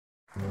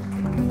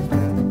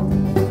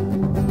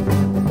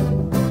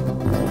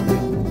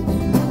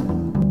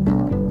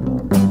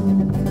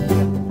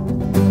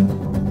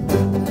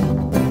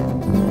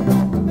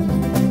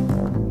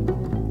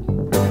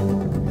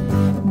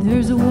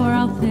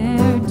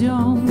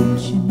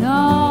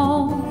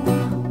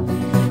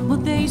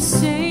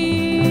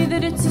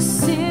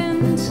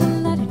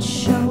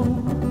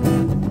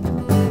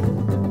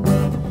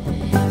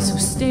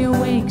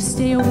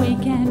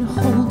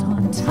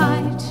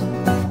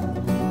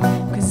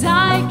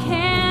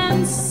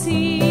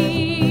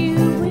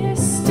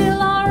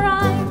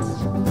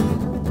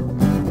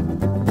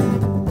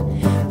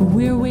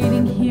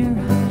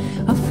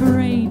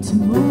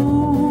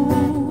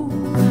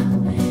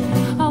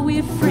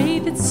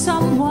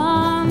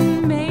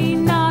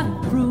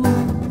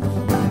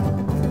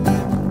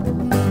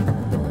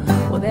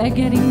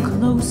getting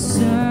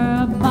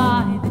closer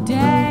by the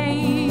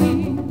day,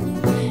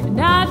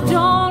 and I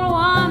don't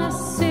want to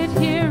sit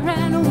here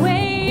and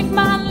wait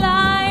my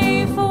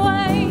life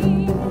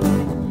away.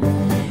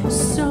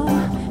 So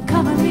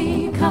cover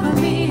me,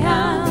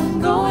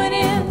 I'm going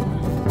in.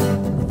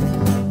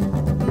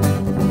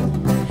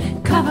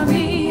 Cover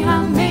me,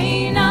 I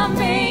may not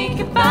make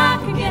it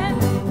back again.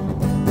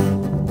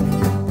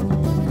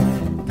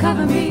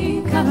 Cover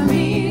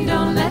me,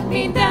 don't let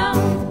me down.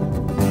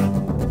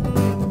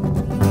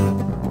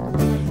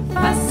 If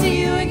I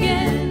see you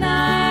again,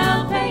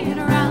 I'll pay it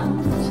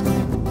around.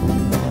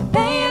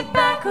 Pay it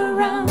back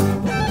around.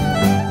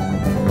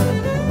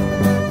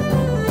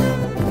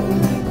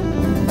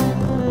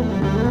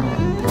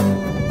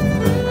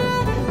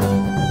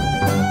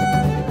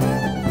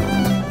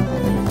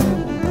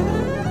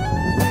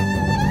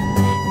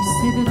 You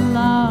say that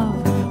love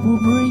will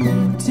bring you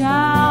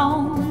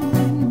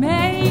down,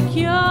 make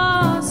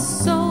your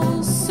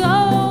soul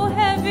so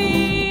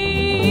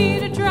heavy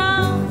to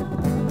drown.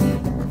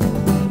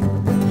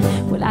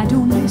 Well, I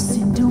don't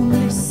listen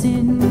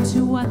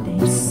to what they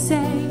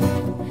say.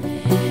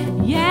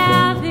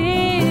 Yeah,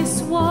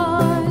 this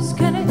war's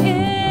gonna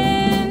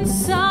end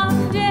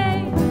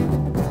someday.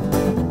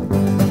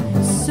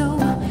 So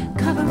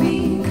cover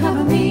me,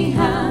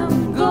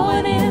 I'm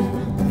going in.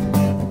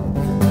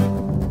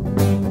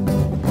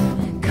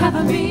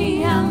 Cover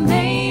me, I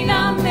may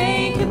not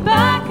make it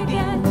back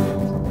again.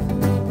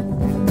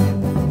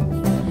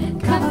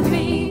 Cover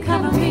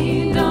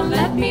me, don't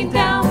let me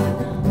down.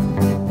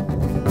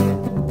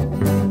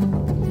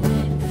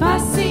 If I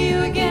see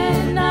you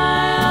again,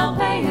 I'll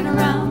pay it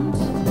around.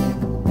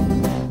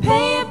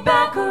 Pay it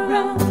back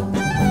around.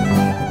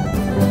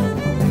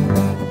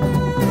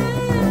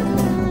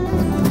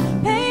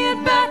 Pay it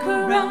back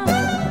around.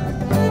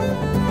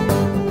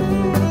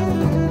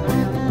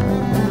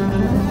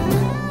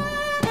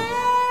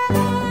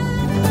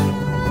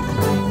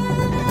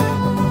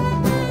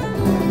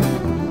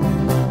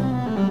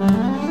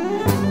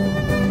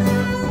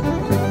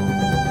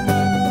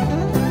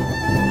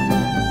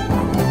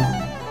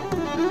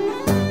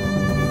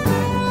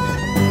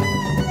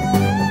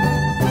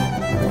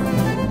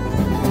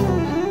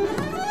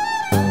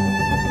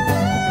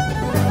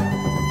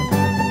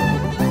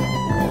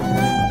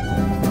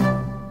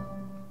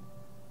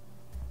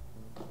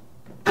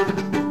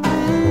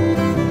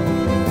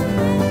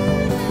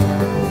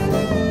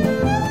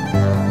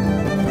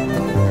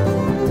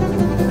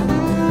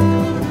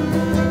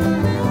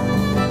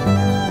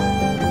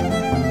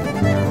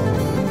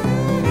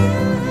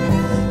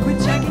 Quit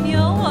checking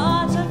your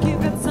watch like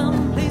you've got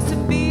some place to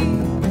be.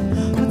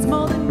 What's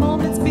more than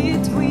moments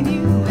between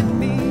you and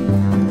me?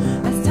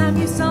 Last time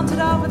you sauntered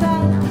off with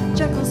that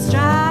Jekyll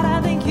stride,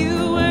 I think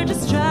you were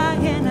just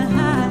trying to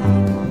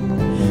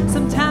hide.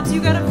 Sometimes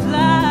you gotta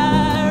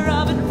fly,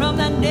 robin from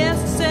that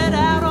nest, set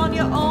out on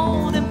your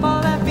own and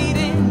fall that beat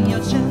in your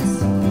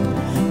chest.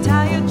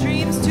 Tie your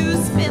dreams to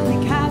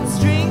spindly kite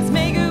strings,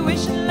 make a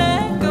wish and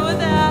let go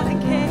without a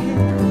care.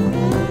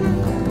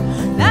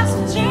 That's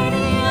the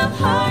journey of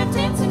heart,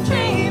 dance and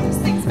dreams.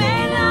 Things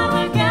may not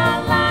work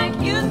out like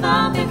you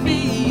thought they'd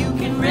be. You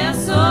can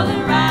wrestle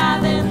and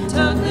writhe and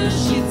tug the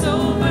sheets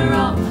over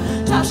all.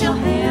 Toss your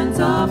hands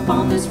up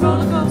on this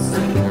roller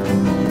coaster.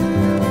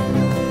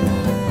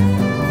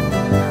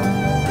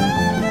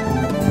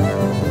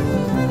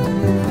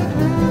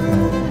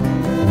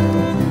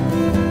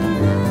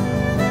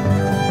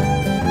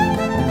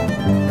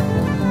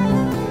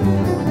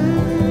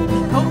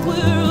 Hope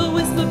will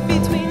whisper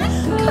between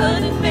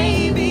cut and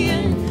maybe,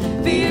 and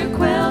fear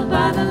quelled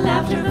by the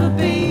laughter of a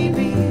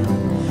baby.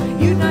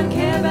 You'd not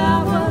care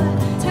about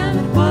what time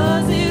it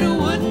was, it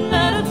wouldn't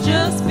matter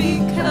just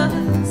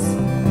because.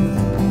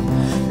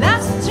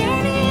 That's the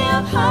journey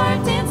of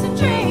heart, dance and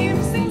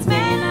dreams. Things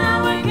may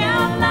not work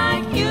out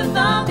like you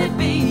thought they'd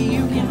be.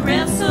 You can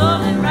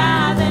wrestle and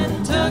writhe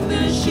and tug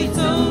the sheets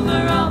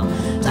over all.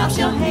 Toss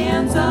your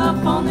hands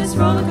up on this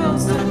roller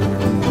coaster.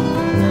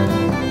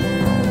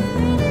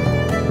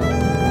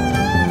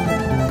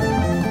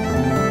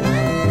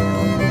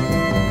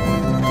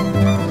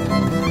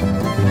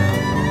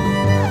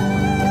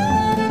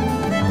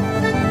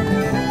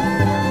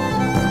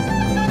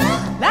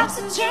 Life's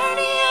a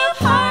journey of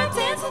heart,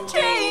 dance and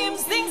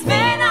dreams. Things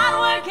may not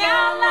work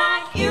out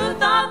like you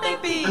thought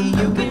they'd be.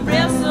 You can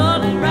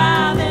wrestle and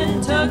writhe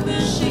and tug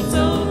the sheets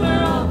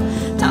over all.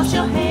 Toss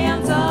your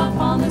hands up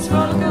on this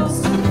roller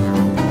coaster.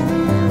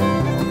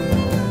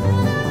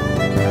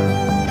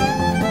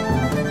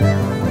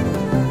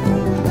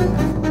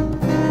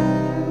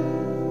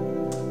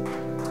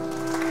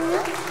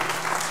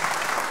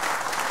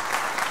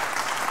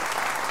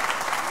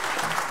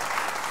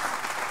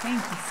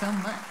 Thank you so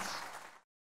much.